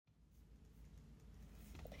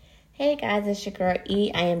Hey guys, it's your girl E.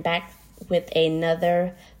 I am back with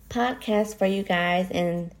another podcast for you guys.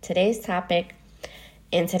 And today's topic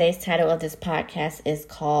and today's title of this podcast is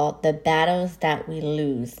called The Battles That We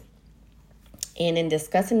Lose. And in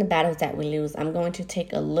discussing the battles that we lose, I'm going to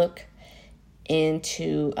take a look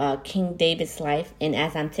into King David's life. And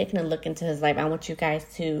as I'm taking a look into his life, I want you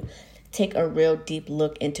guys to take a real deep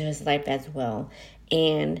look into his life as well.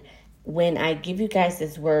 And when I give you guys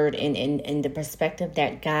this word and the perspective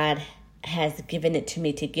that God has given it to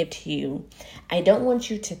me to give to you, I don't want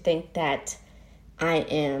you to think that I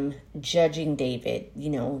am judging David,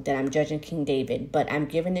 that I'm judging King David, but I'm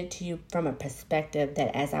giving it to you from a perspective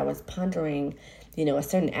that as I was pondering, a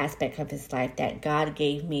certain aspect of his life, that God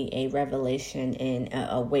gave me a revelation and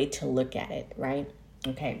a way to look at it, right?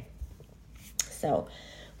 Okay. So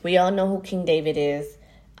we all know who King David is.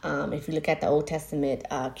 If you look at the Old Testament,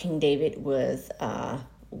 King David was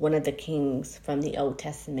one of the kings from the Old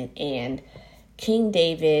Testament. And King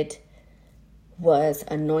David was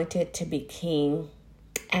anointed to be king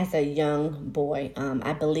as a young boy.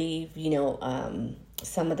 I believe,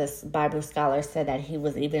 some of the Bible scholars said that he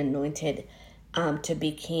was even anointed to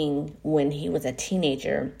be king when he was a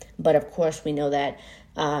teenager. But of course, we know that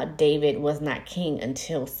David was not king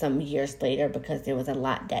until some years later because there was a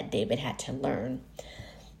lot that David had to learn.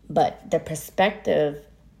 But the perspective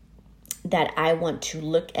that I want to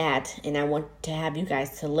look at, and I want to have you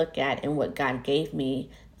guys to look at, and what God gave me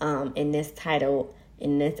in this title,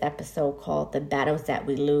 in this episode called The Battles That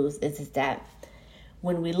We Lose, is that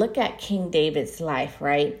when we look at King David's life,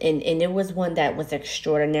 right, and it was one that was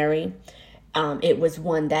extraordinary. It was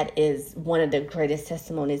one that is one of the greatest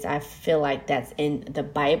testimonies I feel like that's in the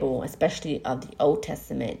Bible, especially of the Old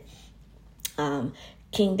Testament.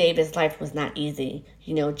 King David's life was not easy,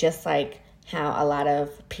 just like how a lot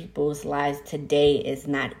of people's lives today is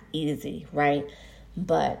not easy, right?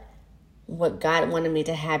 But what God wanted me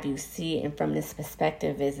to have you see, and from this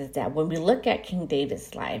perspective, is that when we look at King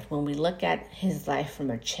David's life, when we look at his life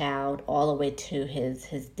from a child all the way to his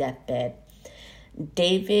deathbed,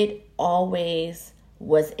 David always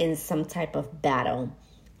was in some type of battle.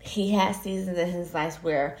 He had seasons in his life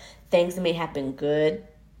where things may have been good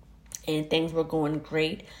and things were going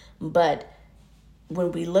great. But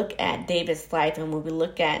when we look at David's life and when we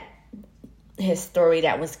look at his story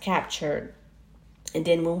that was captured, and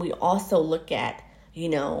then when we also look at,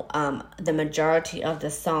 the majority of the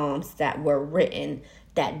Psalms that were written,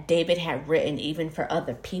 that David had written even for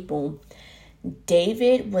other people,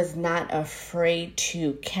 David was not afraid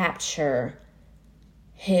to capture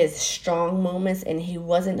his strong moments, and he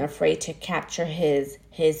wasn't afraid to capture his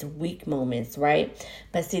weak moments, right?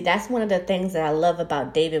 But see, that's one of the things that I love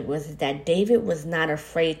about David was that David was not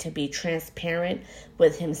afraid to be transparent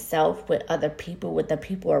with himself, with other people, with the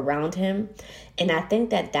people around him. And I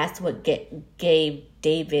think that that's what gave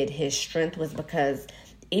David his strength, was because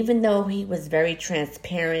even though he was very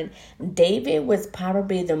transparent, David was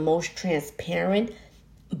probably the most transparent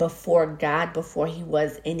before God, before he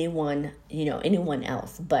was anyone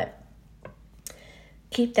else. But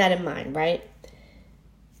keep that in mind, right?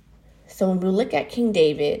 So when we look at King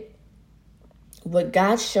David, what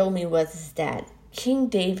God showed me was that King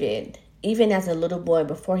David, even as a little boy,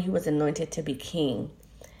 before he was anointed to be king,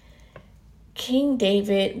 King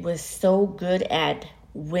David was so good at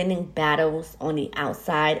winning battles on the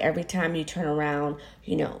outside. Every time you turn around,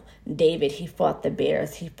 David, he fought the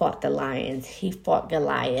bears, he fought the lions, he fought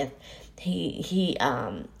Goliath.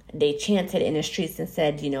 They chanted in the streets and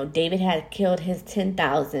said, David had killed his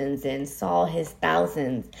 10,000s and Saul his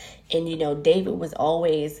thousands. And, David was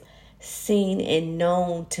always seen and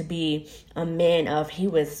known to be a man he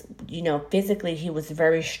was, physically, he was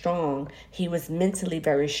very strong. He was mentally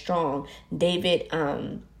very strong. David,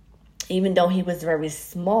 even though he was very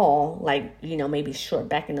small, maybe short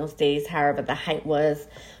back in those days, however the height was,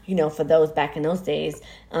 for those back in those days,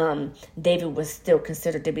 David was still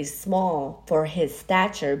considered to be small for his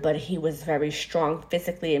stature, but he was very strong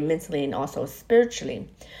physically and mentally and also spiritually.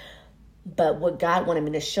 But what God wanted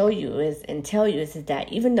me to show you and tell you is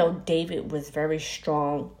that even though David was very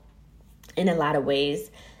strong in a lot of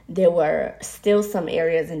ways, there were still some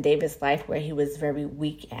areas in David's life where he was very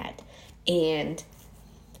weak at. And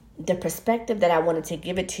the perspective that I wanted to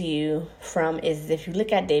give it to you from is, if you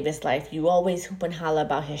look at David's life, you always hoop and holler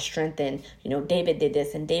about his strength and, David did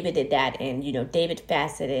this and David did that and, David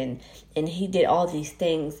fasted and he did all these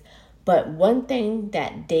things. But one thing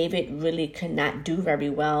that David really could not do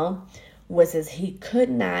very well was he could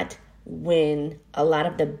not win a lot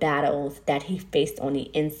of the battles that he faced on the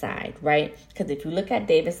inside, right? Because if you look at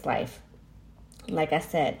David's life, like I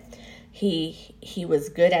said, he was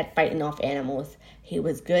good at fighting off animals. He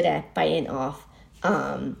was good at fighting off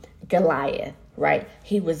Goliath, right?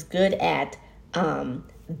 He was good at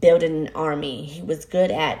building an army. He was good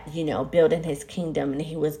at, building his kingdom, and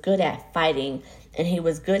he was good at fighting, and he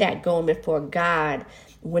was good at going before God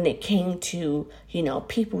when it came to,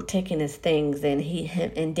 people taking his things,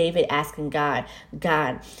 and David asking God,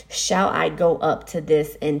 shall I go up to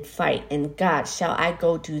this and fight? And God, shall I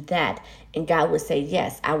go do that? And God would say,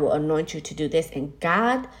 yes, I will anoint you to do this. And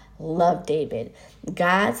God loved David.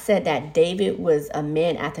 God said that David was a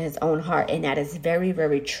man after his own heart, and that is very,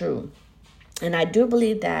 very true. And I do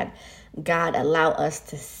believe that God allowed us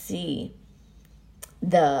to see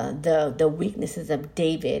the weaknesses of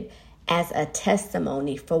David as a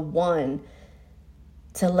testimony, for one,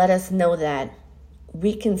 to let us know that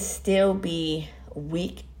we can still be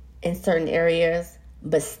weak in certain areas,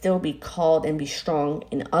 but still be called and be strong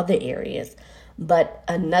in other areas. But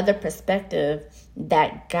another perspective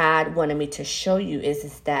that God wanted me to show you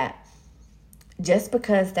is that just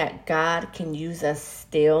because that God can use us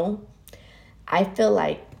still, I feel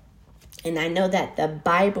like, and I know that the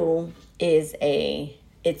Bible is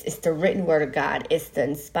it's the written word of God. It's the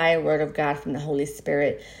inspired word of God from the Holy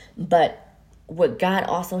Spirit. But what God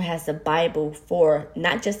also has the Bible for,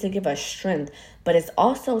 not just to give us strength, but it's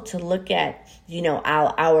also to look at,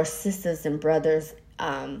 our sisters and brothers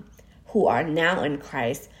who are now in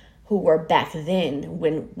Christ, who were back then,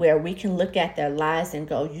 where we can look at their lives and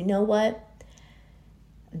go, you know what?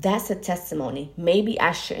 That's a testimony. Maybe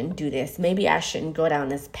I shouldn't do this. Maybe I shouldn't go down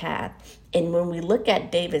this path. And when we look at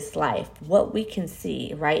David's life, what we can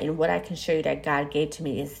see, right, and what I can show you that God gave to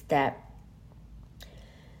me is that,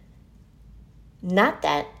 not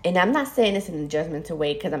that, and I'm not saying this in a judgmental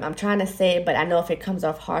way, because I'm trying to say it, but I know if it comes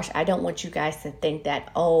off harsh, I don't want you guys to think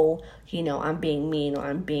that, I'm being mean, or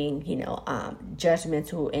I'm being,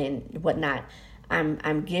 judgmental and whatnot.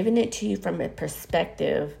 I'm giving it to you from a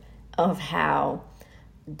perspective of how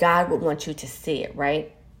God would want you to see it,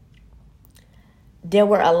 right? There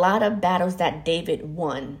were a lot of battles that David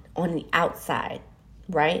won on the outside,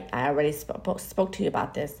 right? I already spoke to you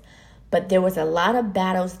about this. But there was a lot of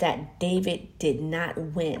battles that David did not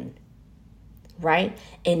win, right?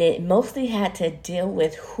 And it mostly had to deal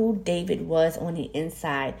with who David was on the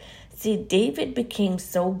inside. See, David became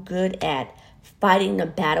so good at fighting the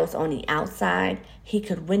battles on the outside. He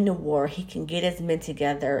could win the war. He can get his men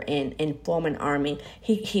together and form an army.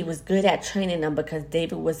 He was good at training them, because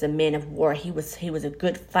David was a man of war. He was a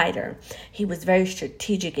good fighter. He was very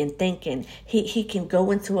strategic in thinking. He can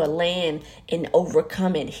go into a land and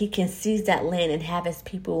overcome it. He can seize that land and have his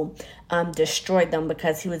people destroy them,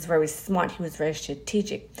 because he was very smart. He was very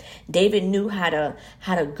strategic. David knew how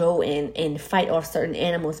to go and fight off certain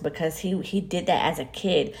animals, because he did that as a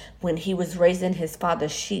kid when he was raising his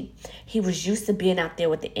father's sheep. He was used to being out there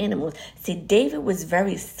with the animals. See, David was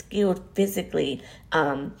very skilled physically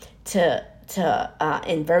and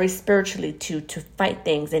very spiritually to fight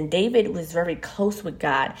things. And David was very close with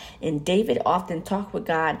God. And David often talked with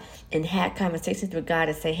God and had conversations with God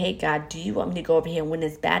and say, hey, God, do you want me to go over here and win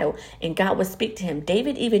this battle? And God would speak to him.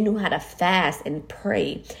 David even knew how to fast and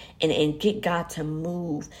pray and get God to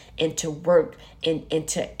move and to work and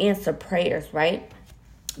to answer prayers, right?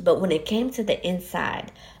 But when it came to the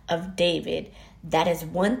inside of David, that is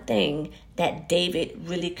one thing that David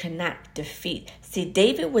really could not defeat. See,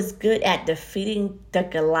 David was good at defeating the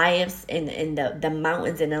Goliaths and the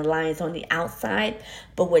mountains and the lions on the outside.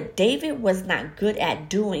 But what David was not good at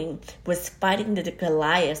doing was fighting the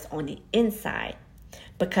Goliaths on the inside.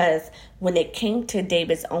 Because when it came to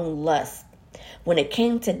David's own lust, when it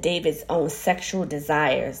came to David's own sexual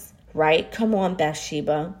desires, right? Come on,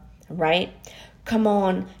 Bathsheba, right? Come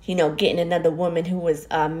on, getting another woman who was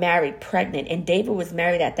married, pregnant. And David was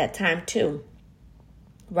married at that time too,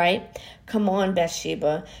 right? Come on,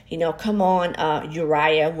 Bathsheba. Come on,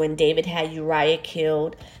 Uriah, when David had Uriah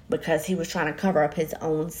killed because he was trying to cover up his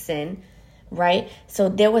own sin, right? So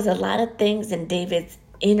there was a lot of things in David's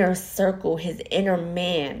inner circle, his inner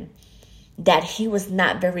man, that he was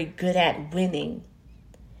not very good at winning.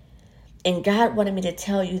 And God wanted me to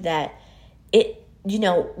tell you that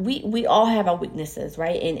we all have our weaknesses,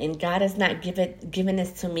 right? And God has not given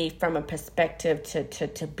this to me from a perspective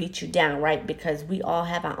to beat you down, right? Because we all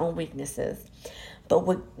have our own weaknesses. But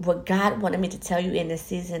what God wanted me to tell you in this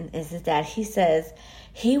season is that he says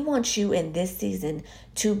he wants you in this season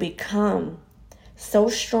to become so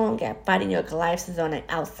strong at fighting your Goliaths on the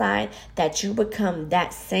outside that you become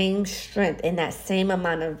that same strength and that same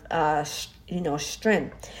amount of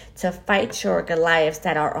strength to fight your Goliaths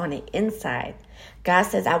that are on the inside. God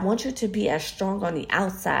says, I want you to be as strong on the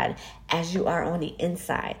outside as you are on the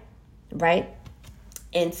inside, right?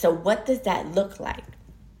 And so what does that look like?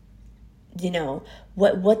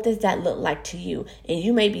 What does that look like to you? And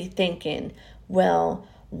you may be thinking, well,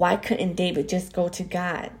 why couldn't David just go to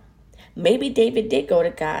God? Maybe David did go to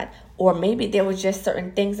God, or maybe there was just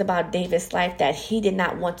certain things about David's life that he did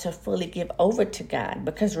not want to fully give over to God.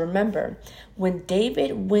 Because remember, when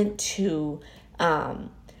David went to,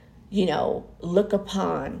 look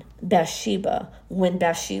upon Bathsheba, when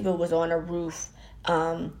Bathsheba was on a roof,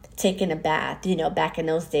 taking a bath, back in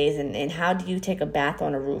those days, and how do you take a bath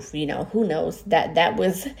on a roof? Who knows? That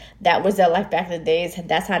was their life back in the days.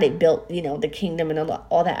 That's how they built, the kingdom and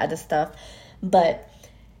all that other stuff. But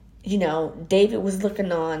David was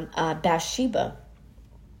looking on Bathsheba.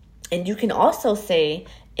 And you can also say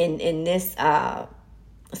in this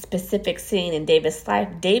specific scene in David's life,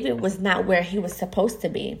 David was not where he was supposed to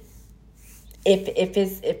be.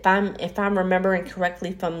 If I'm remembering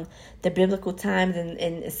correctly from the biblical times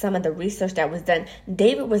and some of the research that was done,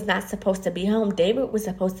 David was not supposed to be home. David was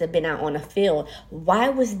supposed to have been out on a field. Why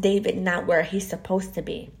was David not where he's supposed to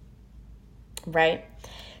be? Right?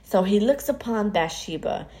 So he looks upon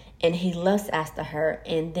Bathsheba and he lusts after her,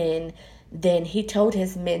 and then he told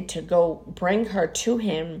his men to go bring her to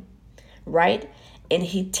him, right? And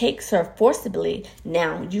he takes her forcibly.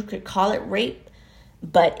 Now, you could call it rape,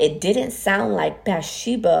 but it didn't sound like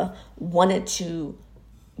Bathsheba wanted to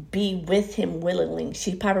be with him willingly.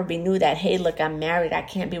 She probably knew that, hey, look, I'm married. I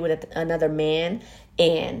can't be with another man.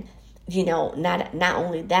 And, not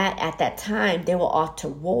only that, at that time, they were off to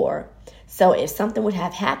war. So if something would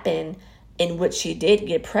have happened in which she did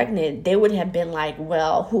get pregnant, they would have been like,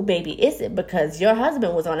 well, who baby is it? Because your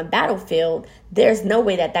husband was on a battlefield. There's no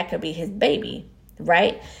way that could be his baby,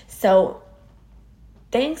 right? So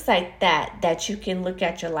things like that you can look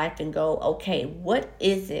at your life and go, okay, what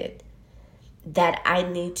is it that I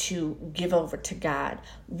need to give over to God?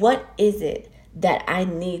 What is it that I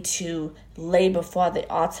need to lay before the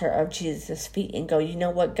altar of Jesus' feet and go, you know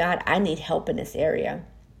what, God, I need help in this area.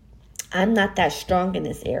 I'm not that strong in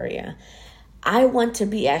this area. I want to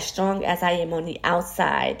be as strong as I am on the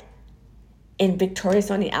outside and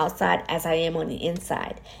victorious on the outside as I am on the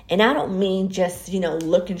inside. And I don't mean just,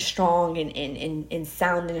 looking strong and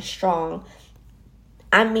sounding strong.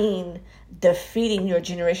 I mean defeating your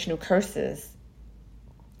generational curses.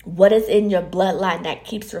 What is in your bloodline that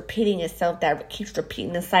keeps repeating itself, that keeps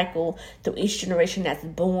repeating the cycle through each generation that's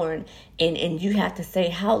born? And you have to say,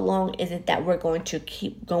 how long is it that we're going to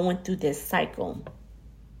keep going through this cycle?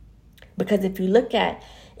 Because if you look at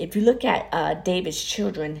David's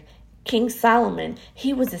children, King Solomon,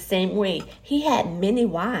 he was the same way. He had many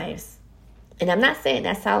wives. And I'm not saying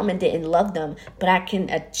that Solomon didn't love them, but I can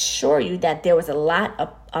assure you that there was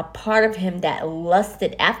a part of him that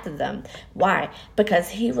lusted after them. Why? Because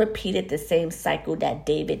he repeated the same cycle that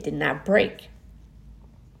David did not break.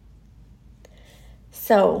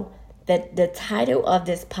 So the title of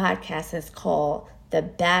this podcast is called The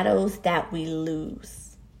Battles That We Lose.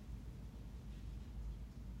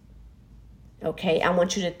 Okay, I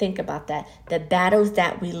want you to think about that. The battles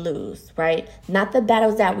that we lose, right? Not the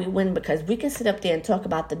battles that we win, because we can sit up there and talk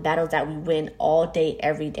about the battles that we win all day,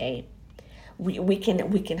 every day. We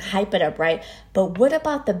can hype it up, right? But what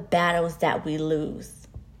about the battles that we lose?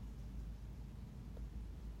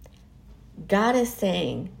 God is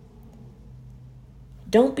saying,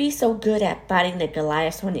 don't be so good at fighting the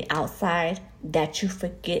Goliaths on the outside that you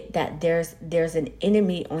forget that there's an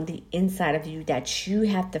enemy on the inside of you that you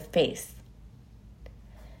have to face.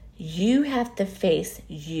 You have to face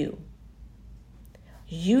you.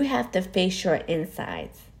 You have to face your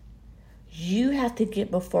insides. You have to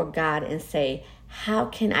get before God and say, how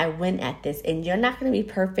can I win at this? And you're not going to be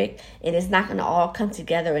perfect, and it's not going to all come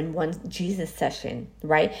together in one Jesus session,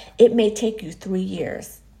 right? It may take you 3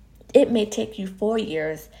 years. It may take you 4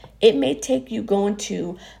 years. It may take you going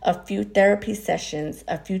to a few therapy sessions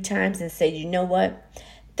a few times and say, you know what?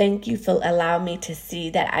 Thank you for allowing me to see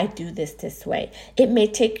that I do this way. It may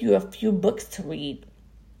take you a few books to read.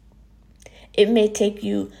 It may take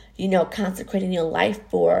you, consecrating your life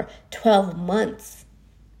for 12 months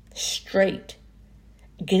straight.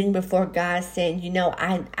 Getting before God saying,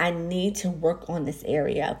 I need to work on this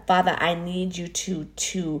area. Father, I need you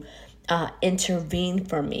to intervene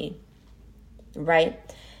for me, right?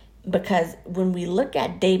 Because when we look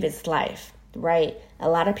at David's life, right, a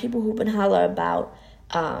lot of people who've been holler about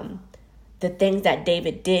the things that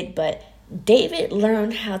David did, but David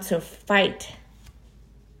learned how to fight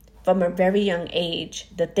from a very young age,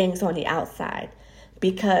 the things on the outside,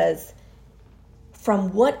 because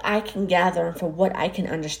from what I can gather and from what I can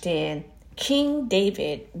understand, King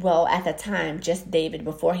David, well, at the time, just David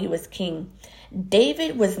before he was king,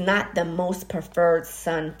 David was not the most preferred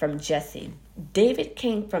son from Jesse. David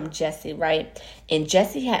came from Jesse, right? And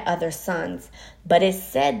Jesse had other sons. But it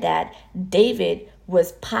said that David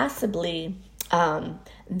was possibly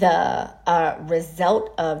the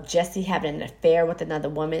result of Jesse having an affair with another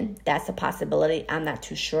woman. That's a possibility. I'm not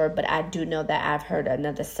too sure, but I do know that I've heard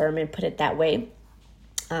another sermon put it that way.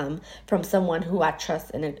 From someone who I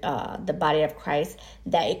trust in the body of Christ,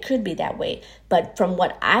 that it could be that way. But from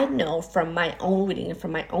what I know, from my own reading and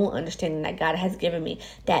from my own understanding that God has given me,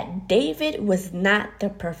 that David was not the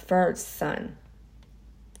preferred son,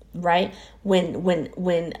 right? When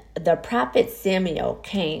the prophet Samuel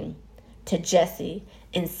came to Jesse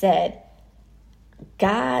and said,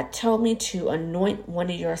 God told me to anoint one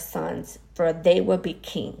of your sons, for they will be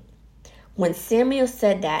king. When Samuel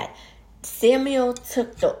said that, Samuel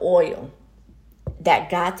took the oil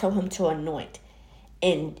that God told him to anoint,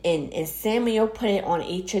 and Samuel put it on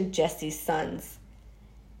each of Jesse's sons.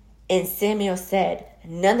 And Samuel said,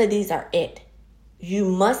 none of these are it. You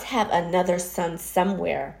must have another son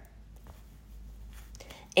somewhere.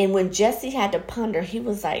 And when Jesse had to ponder, he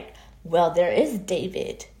was like, well, there is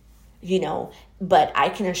David, but I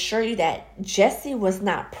can assure you that Jesse was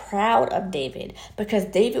not proud of David, because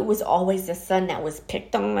David was always the son that was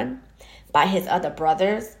picked on by his other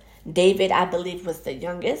brothers. David, I believe, was the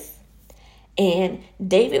youngest. And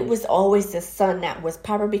David was always the son that was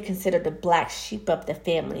probably considered the black sheep of the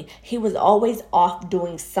family. He was always off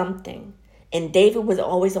doing something. And David was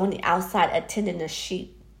always on the outside attending the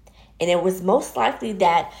sheep. And it was most likely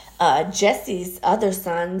that Jesse's other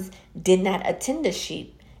sons did not attend the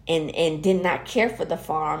sheep and did not care for the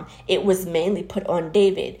farm. It was mainly put on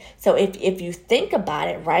David. So if you think about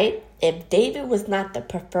it, right? If David was not the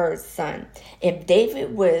preferred son, if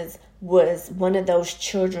David was one of those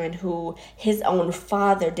children who his own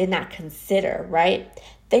father did not consider, right?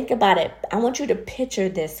 Think about it. I want you to picture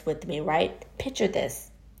this with me, right? Picture this,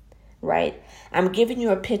 right? I'm giving you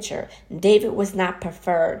a picture. David was not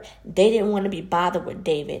preferred. They didn't want to be bothered with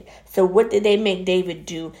David. So what did they make David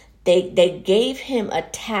do? They gave him a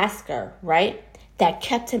tasker, right? That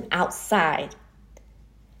kept him outside.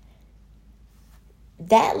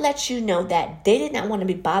 That lets you know that they did not want to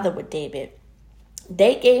be bothered with David.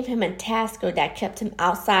 They gave him a tasker that kept him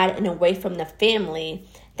outside and away from the family,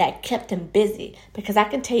 that kept him busy. Because I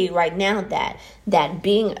can tell you right now that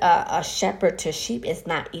being a shepherd to sheep is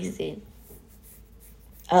not easy.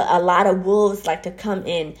 A lot of wolves like to come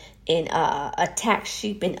in and attack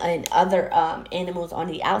sheep and other animals on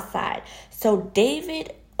the outside. So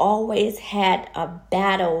David always had a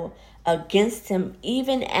battle against him,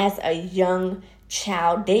 even as a young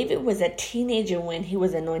child. David was a teenager when he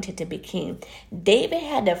was anointed to be king. David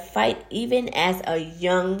had to fight even as a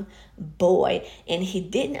young boy, and he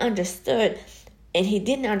didn't understand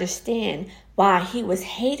why he was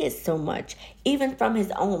hated so much, even from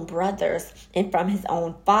his own brothers and from his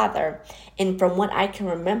own father. And from what I can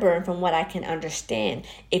remember and from what I can understand,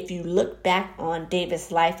 if you look back on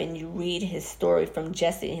David's life and you read his story from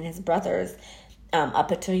Jesse and his brothers,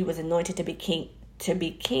 up until he was anointed to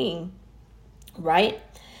be king, right?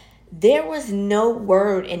 There was no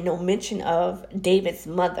word and no mention of David's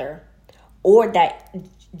mother, or that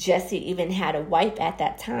Jesse even had a wife at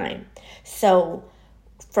that time. So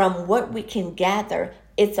from what we can gather,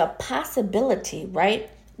 it's a possibility, right,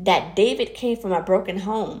 that David came from a broken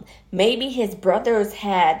home. Maybe his brothers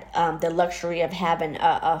had the luxury of having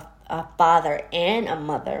a father and a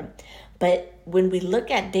mother. But when we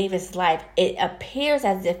look at David's life, it appears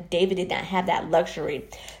as if David did not have that luxury.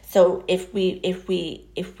 So if we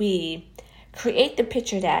create the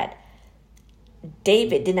picture that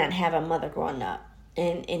David did not have a mother growing up,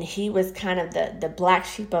 and he was kind of the black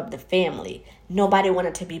sheep of the family, nobody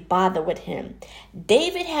wanted to be bothered with him.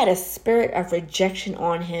 David had a spirit of rejection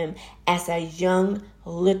on him as a young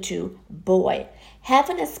little boy.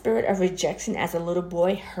 Having a spirit of rejection as a little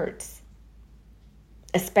boy hurts,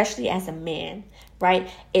 especially as a man, right?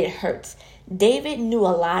 It hurts. David knew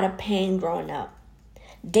a lot of pain growing up.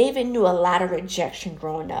 David knew a lot of rejection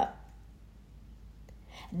growing up.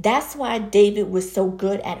 That's why David was so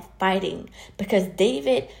good at fighting, because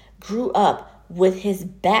David grew up with his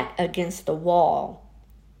back against the wall.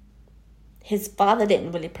 His father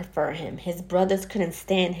didn't really prefer him. His brothers couldn't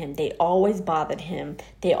stand him. They always bothered him.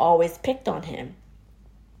 They always picked on him.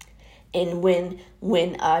 And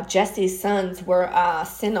when Jesse's sons were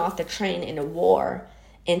sent off to train in a war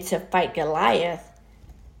and to fight Goliath,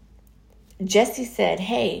 Jesse said,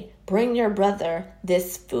 hey, bring your brother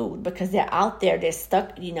this food, because they're out there, they're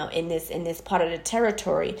stuck, in this part of the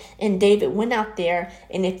territory. And David went out there,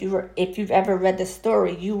 and if you've ever read the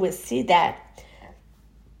story, you would see that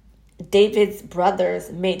David's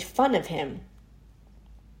brothers made fun of him.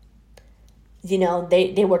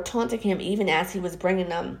 They were taunting him even as he was bringing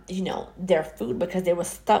them, their food, because they were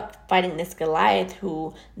stuck fighting this Goliath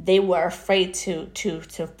who they were afraid to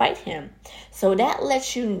fight him. So that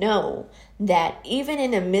lets you know that even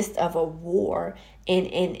in the midst of a war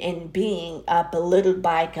and being belittled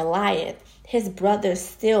by Goliath, his brothers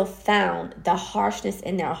still found the harshness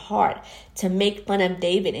in their heart to make fun of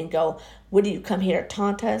David and go, "What do you come here to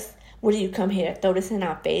taunt us? What do you come here to throw this in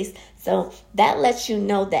our face?" So that lets you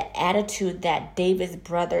know the attitude that David's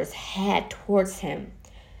brothers had towards him.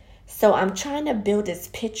 So I'm trying to build this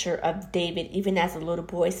picture of David even as a little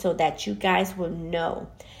boy so that you guys will know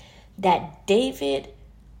that David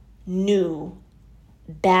knew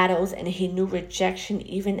battles and he knew rejection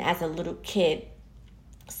even as a little kid.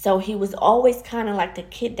 So he was always kind of like the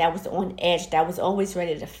kid that was on edge, that was always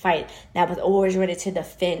ready to fight, that was always ready to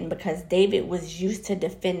defend, because David was used to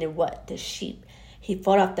defending what? The sheep. He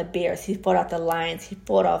fought off the bears, he fought off the lions, he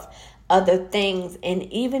fought off other things. And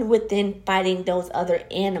even within fighting those other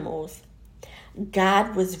animals,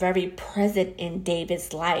 God was very present in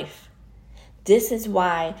David's life. This is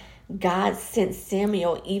why God sent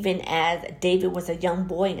Samuel even as David was a young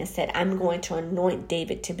boy and said, "I'm going to anoint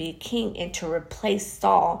David to be king and to replace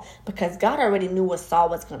Saul," because God already knew what Saul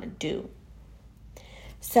was going to do.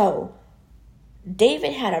 So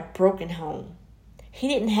David had a broken home. He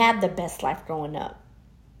didn't have the best life growing up.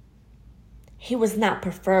 He was not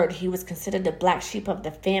preferred. He was considered the black sheep of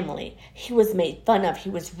the family. He was made fun of. He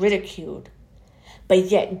was ridiculed. But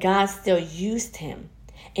yet God still used him.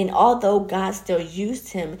 And although God still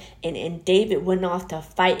used him, and David went off to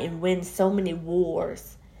fight and win so many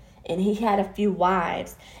wars, and he had a few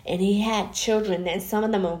wives, and he had children, and some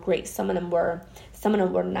of them were great, some of them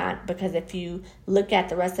were not, because if you look at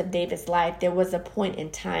the rest of David's life, there was a point in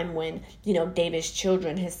time when, David's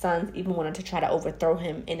children, his sons, even wanted to try to overthrow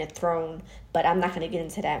him in a throne, but I'm not going to get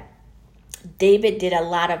into that. David did a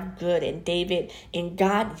lot of good, and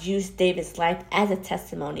God used David's life as a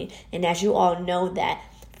testimony. And as you all know, that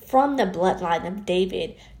from the bloodline of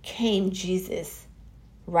David came Jesus,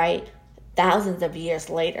 right? Thousands of years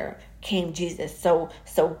later came Jesus. So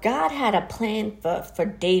God had a plan for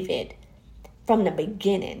David from the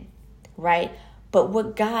beginning, right? But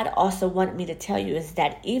what God also wanted me to tell you is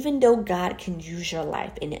that even though God can use your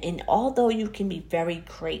life, and although you can be very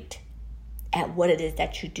great at what it is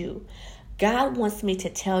that you do, God wants me to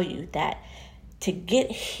tell you that to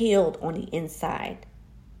get healed on the inside,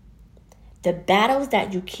 the battles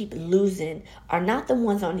that you keep losing are not the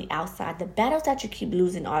ones on the outside. The battles that you keep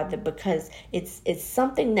losing are because it's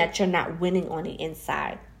something that you're not winning on the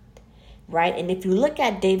inside, right? And if you look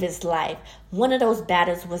at David's life, one of those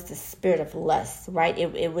battles was the spirit of lust, right?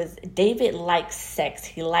 It was David liked sex.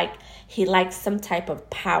 He liked some type of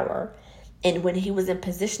power. And when he was in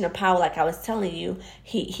position of power, like I was telling you,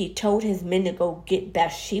 he told his men to go get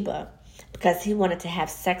Bathsheba because he wanted to have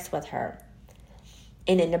sex with her.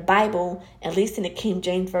 And in the Bible, at least in the King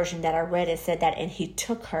James Version that I read, it said that, and he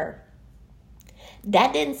took her.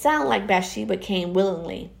 That didn't sound like Bathsheba came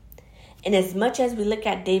willingly. And as much as we look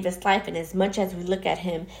at David's life, and as much as we look at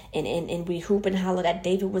him and we hoop and holler that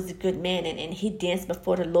David was a good man and he danced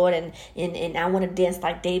before the Lord and I want to dance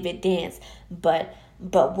like David danced. But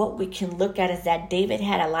what we can look at is that David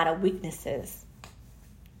had a lot of weaknesses.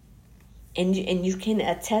 And you can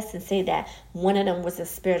attest and say that one of them was the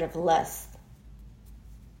spirit of lust.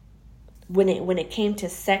 When it came to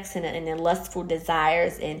sex and the lustful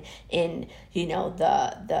desires and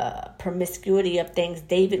the promiscuity of things,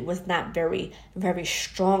 David was not very, very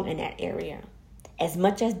strong in that area. As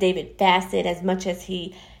much as David fasted, as much as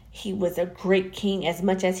he was a great king, as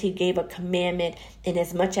much as he gave a commandment, and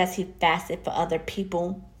as much as he fasted for other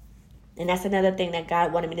people. And that's another thing that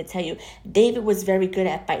God wanted me to tell you. David was very good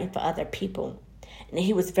at fighting for other people. And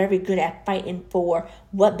he was very good at fighting for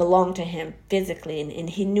what belonged to him physically. And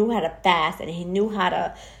he knew how to fast, and he knew how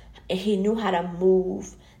to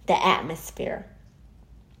move the atmosphere.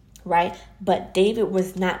 Right? But David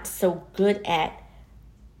was not so good at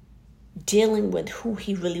dealing with who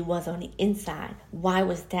he really was on the inside. Why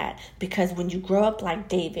was that? Because when you grow up like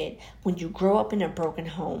David, when you grow up in a broken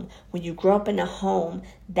home, when you grow up in a home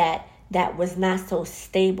that was not so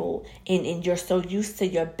stable and you're so used to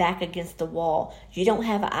your back against the wall, you don't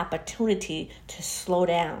have an opportunity to slow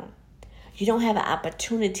down. You don't have an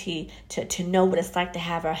opportunity to know what it's like to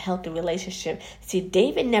have a healthy relationship. See,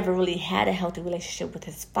 David never really had a healthy relationship with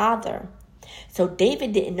his father. So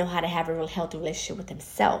David didn't know how to have a real healthy relationship with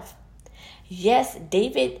himself. Yes,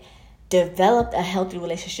 David developed a healthy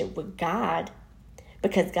relationship with God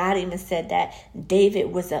Because God even said that David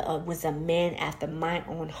was a man after my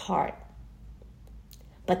own heart.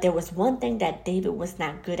 But there was one thing that David was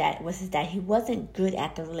not good at, was that he wasn't good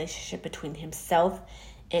at the relationship between himself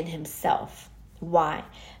and himself. Why?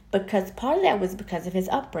 Because part of that was because of his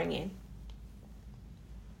upbringing.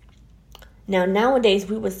 Now, nowadays,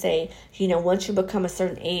 we would say, once you become a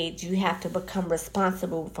certain age, you have to become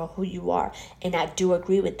responsible for who you are. And I do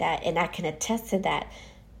agree with that. And I can attest to that.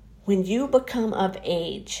 When you become of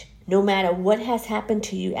age, no matter what has happened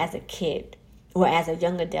to you as a kid or as a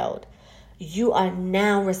young adult, you are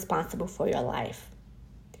now responsible for your life.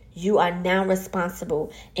 You are now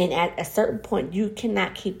responsible. And at a certain point, you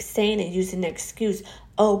cannot keep saying and using the excuse,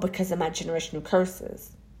 because of my generational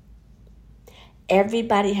curses.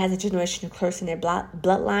 Everybody has a generational curse in their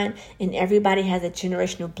bloodline, and everybody has a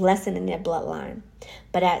generational blessing in their bloodline.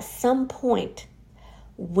 But at some point,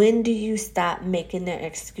 when do you stop making the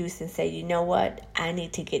excuse and say, you know what? I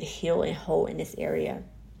need to get healed and whole in this area.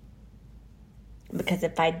 Because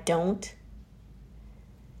if I don't,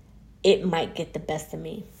 it might get the best of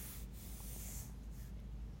me.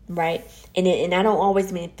 Right? And I don't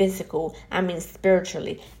always mean physical. I mean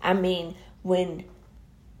spiritually. I mean when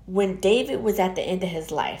David was at the end of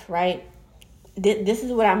his life, right? This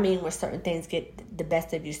is what I mean when certain things get the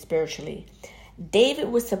best of you spiritually. David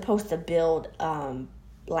was supposed to build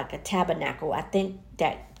like a tabernacle. I think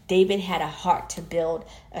that David had a heart to build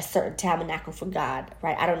a certain tabernacle for God,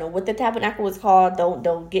 right? I don't know what the tabernacle was called.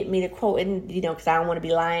 Don't get me to quoting, because I don't want to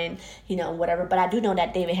be lying, whatever. But I do know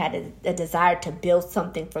that David had a desire to build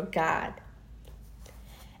something for God.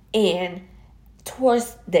 And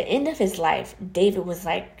towards the end of his life, David was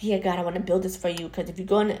like, yeah, God, I want to build this for you. Because if you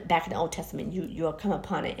go back in the Old Testament, you'll come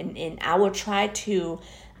upon it. And I will try to,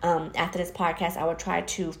 after this podcast, I will try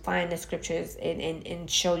to find the scriptures and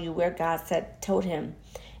show you where God told him.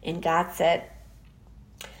 And God said,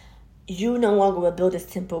 you no longer will build this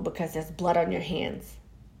temple because there's blood on your hands.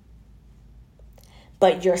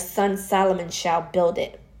 But your son Solomon shall build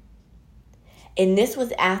it. And this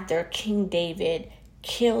was after King David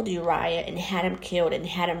killed Uriah and had him killed and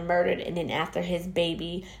had him murdered. And then after his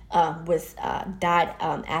baby died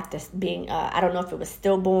after being, I don't know if it was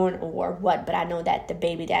stillborn or what, but I know that the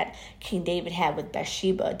baby that King David had with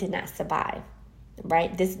Bathsheba did not survive.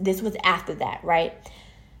 Right? This was after that, right?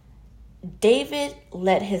 David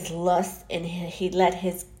let his lust and he let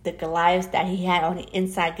the Goliaths that he had on the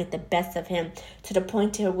inside get the best of him, to the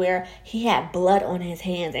point to where he had blood on his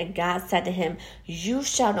hands. And God said to him, you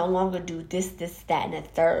shall no longer do this, that, and the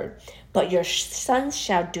third, but your sons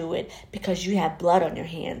shall do it because you have blood on your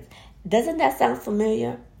hands. Doesn't that sound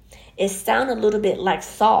familiar? It sounded a little bit like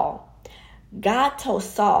Saul. God told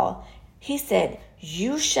Saul, he said,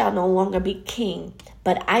 you shall no longer be king,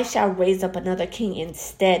 but I shall raise up another king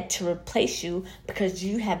instead to replace you because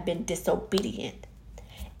you have been disobedient.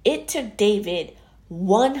 It took David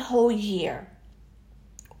 1 whole year,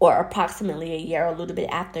 or approximately a year, or a little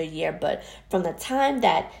bit after a year, but from the time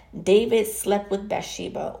that David slept with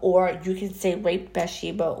Bathsheba, or you can say raped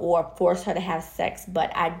Bathsheba, or forced her to have sex,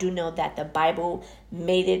 but I do know that the Bible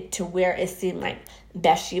made it to where it seemed like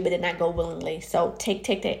Bathsheba did not go willingly. So take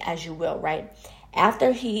that as you will, right?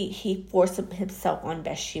 After he forced himself on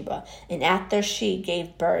Bathsheba, and after she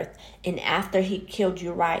gave birth, and after he killed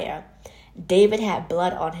Uriah, David had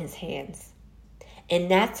blood on his hands.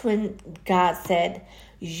 And that's when God said,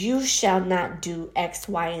 you shall not do X,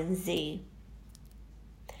 Y, and Z.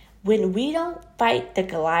 When we don't fight the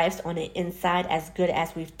Goliaths on the inside as good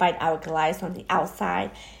as we fight our Goliaths on the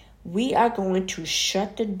outside, we are going to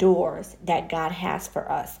shut the doors that God has for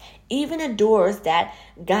us. Even the doors that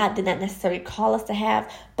God did not necessarily call us to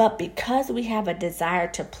have, but because we have a desire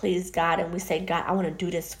to please God and we say, God, I want to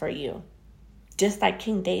do this for you. Just like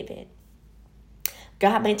King David.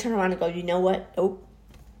 God may turn around and go, you know what? Nope.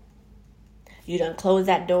 You done close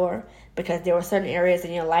that door because there were certain areas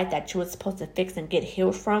in your life that you were supposed to fix and get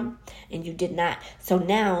healed from, and you did not. So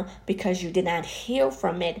now, because you did not heal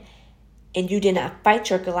from it, and you did not fight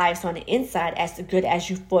your Goliaths on the inside as good as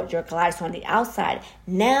you fought your Goliaths on the outside,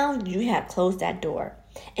 now you have closed that door.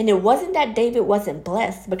 And it wasn't that David wasn't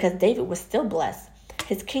blessed, because David was still blessed.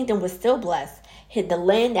 His kingdom was still blessed. The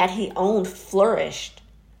land that he owned flourished,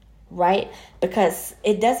 right? Because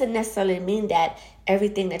it doesn't necessarily mean that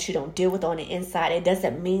everything that you don't deal with on the inside, it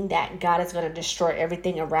doesn't mean that God is going to destroy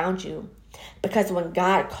everything around you. Because when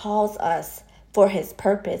God calls us for his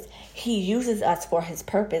purpose, he uses us for his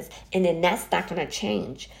purpose, and then that's not going to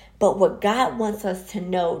change. But what God wants us to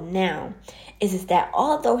know now is that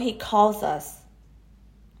although he calls us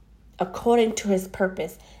according to his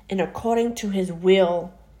purpose and according to his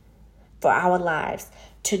will for our lives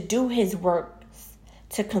to do his works,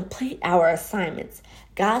 to complete our assignments.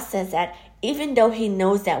 God says that even though he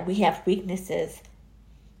knows that we have weaknesses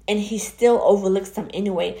and he still overlooks them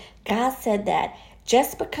anyway, God said that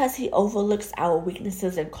just because he overlooks our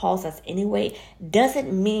weaknesses and calls us anyway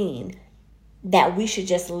doesn't mean that we should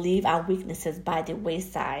just leave our weaknesses by the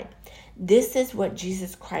wayside. This is what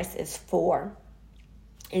Jesus Christ is for.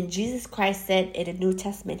 And Jesus Christ said in the New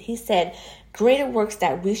Testament, he said, greater works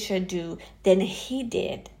that we should do than he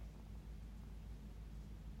did.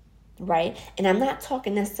 Right? And I'm not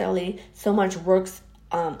talking necessarily so much works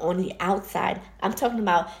on the outside. I'm talking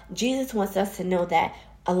about Jesus wants us to know that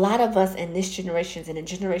a lot of us in this generation and the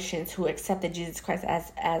generations who accepted Jesus Christ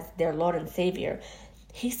as their Lord and Savior,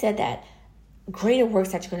 he said that greater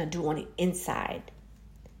works that you're going to do on the inside,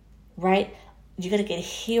 right? You're going to get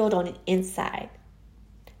healed on the inside.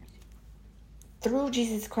 Through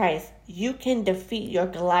Jesus Christ, you can defeat your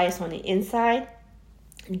Goliaths on the inside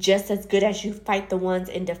just as good as you fight the ones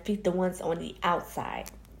and defeat the ones on the outside.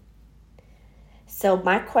 So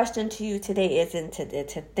my question to you today is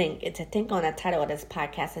to think on the title of this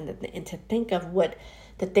podcast and to think of what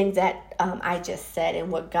the things that I just said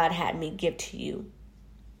and what God had me give to you.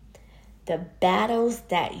 The battles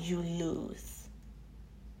that you lose,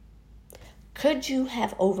 could you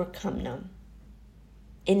have overcome them?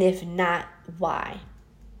 And if not, why?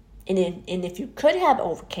 And if you could have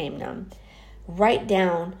overcame them, write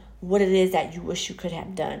down what it is that you wish you could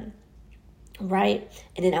have done. Right?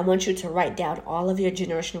 And then I want you to write down all of your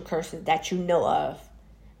generational curses that you know of.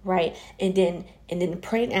 Right? And then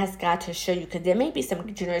pray and ask God to show you, because there may be some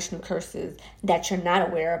generational curses that you're not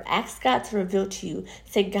aware of. Ask God to reveal to you.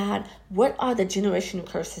 Say, God, what are the generational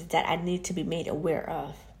curses that I need to be made aware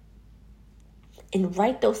of? And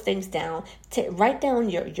write those things down. Write down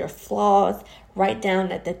your flaws. Write down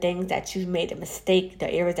the things that you made a mistake,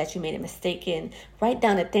 the areas that you made a mistake in. Write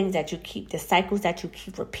down the things that you keep, the cycles that you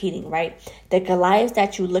keep repeating, right? The Goliaths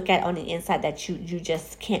that you look at on the inside that you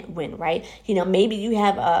just can't win, right? Maybe you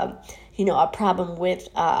have a problem with,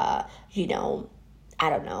 I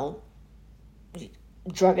don't know,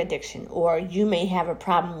 drug addiction, or you may have a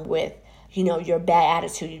problem with, your bad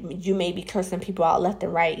attitude. You may be cursing people out left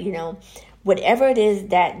and right, Whatever it is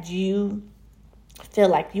that you feel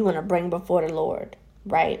like you want to bring before the Lord,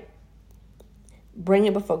 right? Bring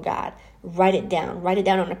it before God. Write it down. Write it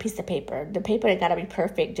down on a piece of paper. The paper ain't got to be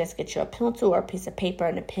perfect. Just get you a pencil or a piece of paper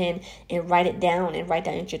and a pen and write it down, and write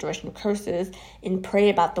down your generational curses and pray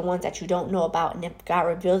about the ones that you don't know about. And if God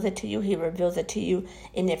reveals it to you, he reveals it to you.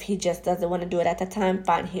 And if he just doesn't want to do it at the time,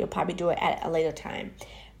 fine, he'll probably do it at a later time.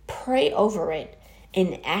 Pray over it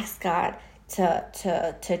and ask God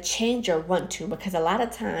to change your want to, because a lot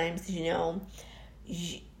of times,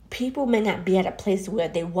 people may not be at a place where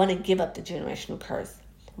they want to give up the generational curse,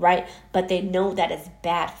 right? But they know that it's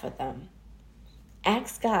bad for them.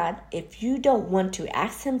 Ask God, if you don't want to,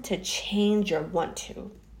 ask him to change your want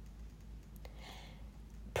to.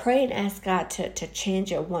 Pray and ask God to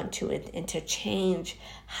change your want to and to change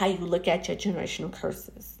how you look at your generational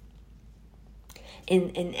curses.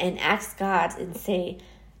 And ask God and say,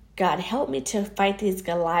 God, help me to fight these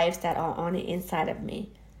Goliaths that are on the inside of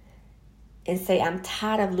me. And say, I'm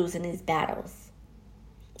tired of losing these battles.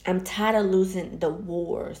 I'm tired of losing the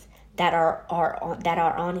wars that are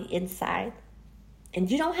on the inside.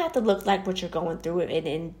 And you don't have to look like what you're going through,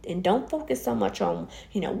 and don't focus so much on,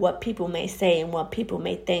 what people may say and what people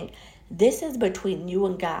may think. This is between you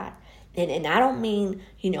and God. And I don't mean,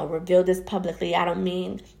 reveal this publicly. I don't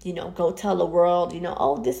mean, go tell the world,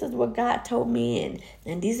 oh, this is what God told me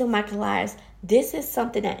and these are my Goliaths. This is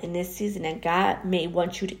something that in this season that God may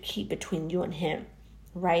want you to keep between you and him,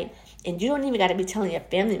 right? And you don't even got to be telling your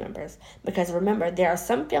family members, because remember, there are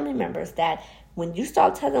some family members that when you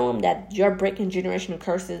start telling them that you're breaking generational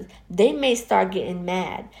curses, they may start getting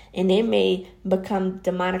mad and they may become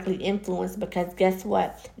demonically influenced, because guess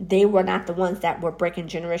what? They were not the ones that were breaking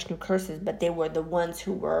generational curses, but they were the ones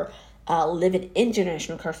who were living in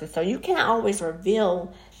generational curses. So you can't always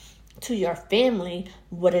reveal to your family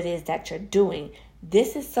what it is that you're doing.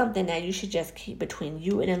 This is something that you should just keep between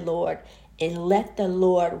you and the Lord, and let the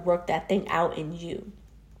Lord work that thing out in you.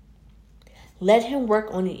 Let him work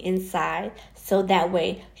on the inside, so that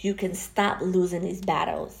way you can stop losing these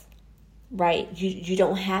battles, right? You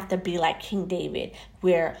don't have to be like King David,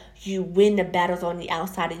 where you win the battles on the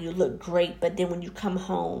outside and you look great, but then when you come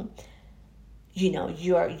home,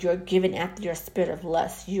 you're giving after your spirit of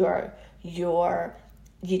lust. You're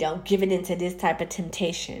giving into this type of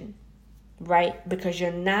temptation, right? Because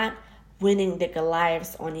you're not winning the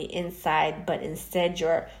Goliaths on the inside, but instead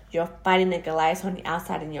you're fighting the Goliaths on the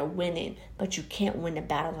outside and you're winning, but you can't win the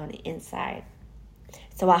battles on the inside.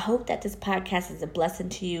 So I hope that this podcast is a blessing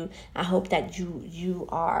to you. I hope that you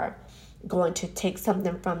are going to take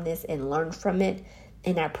something from this and learn from it.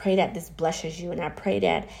 And I pray that this blesses you. And I pray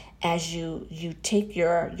that as you take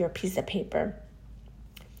your piece of paper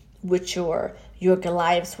with your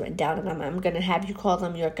Goliaths written down, and I'm going to have you call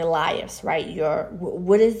them your Goliaths, right?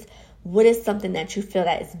 What is something that you feel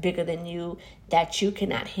that is bigger than you, that you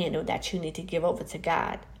cannot handle, that you need to give over to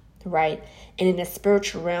God, right? And in the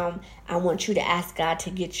spiritual realm, I want you to ask God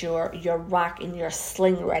to get your rock and your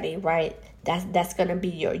sling ready, right? That's going to be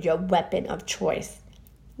your weapon of choice,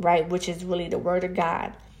 right? Which is really the word of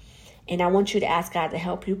God. And I want you to ask God to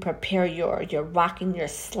help you prepare your rock and your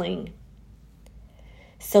sling,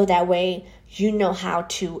 so that way you know how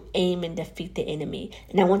to aim and defeat the enemy.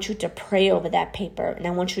 And I want you to pray over that paper. And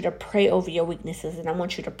I want you to pray over your weaknesses. And I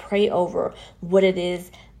want you to pray over what it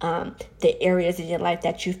is, the areas in your life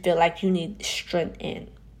that you feel like you need strength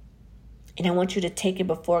in. And I want you to take it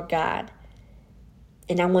before God.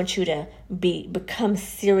 And I want you to become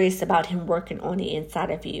serious about Him working on the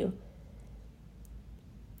inside of you.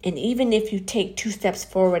 And even if you take 2 steps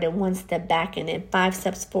forward and 1 step back, and then 5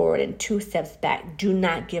 steps forward and 2 steps back, do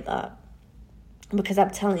not give up. Because I'm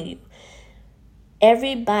telling you,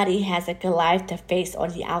 everybody has a Goliath to face on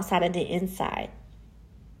the outside and the inside.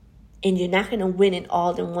 And you're not going to win it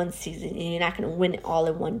all in one season. And you're not going to win it all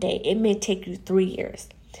in one day. It may take you 3 years.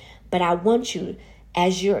 But I want you,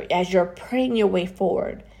 as you're praying your way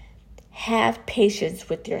forward, have patience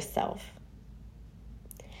with yourself.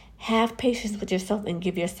 Have patience with yourself and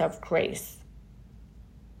give yourself grace.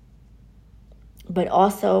 But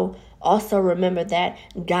also remember that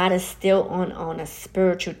God is still on a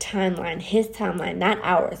spiritual timeline. His timeline, not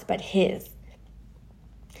ours, but His.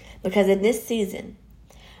 Because in this season,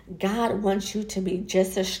 God wants you to be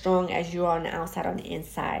just as strong as you are on the outside, on the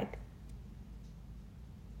inside.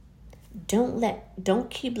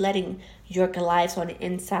 Don't keep letting your Goliaths on the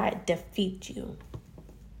inside defeat you.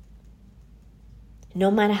 No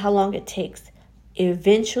matter how long it takes,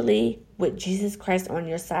 eventually, with Jesus Christ on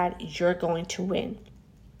your side, you're going to win.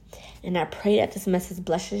 And I pray that this message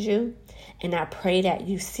blesses you. And I pray that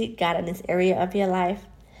you seek God in this area of your life.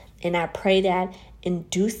 And I pray that in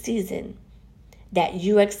due season, that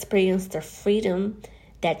you experience the freedom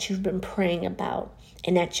that you've been praying about.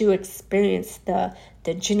 And that you experience the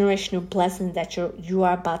generational blessings that you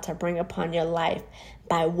are about to bring upon your life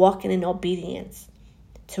by walking in obedience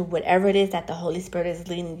to whatever it is that the Holy Spirit is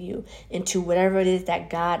leading you, into whatever it is that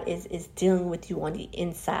God is dealing with you on the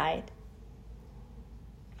inside.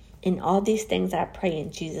 In all these things I pray in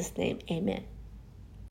Jesus' name, amen.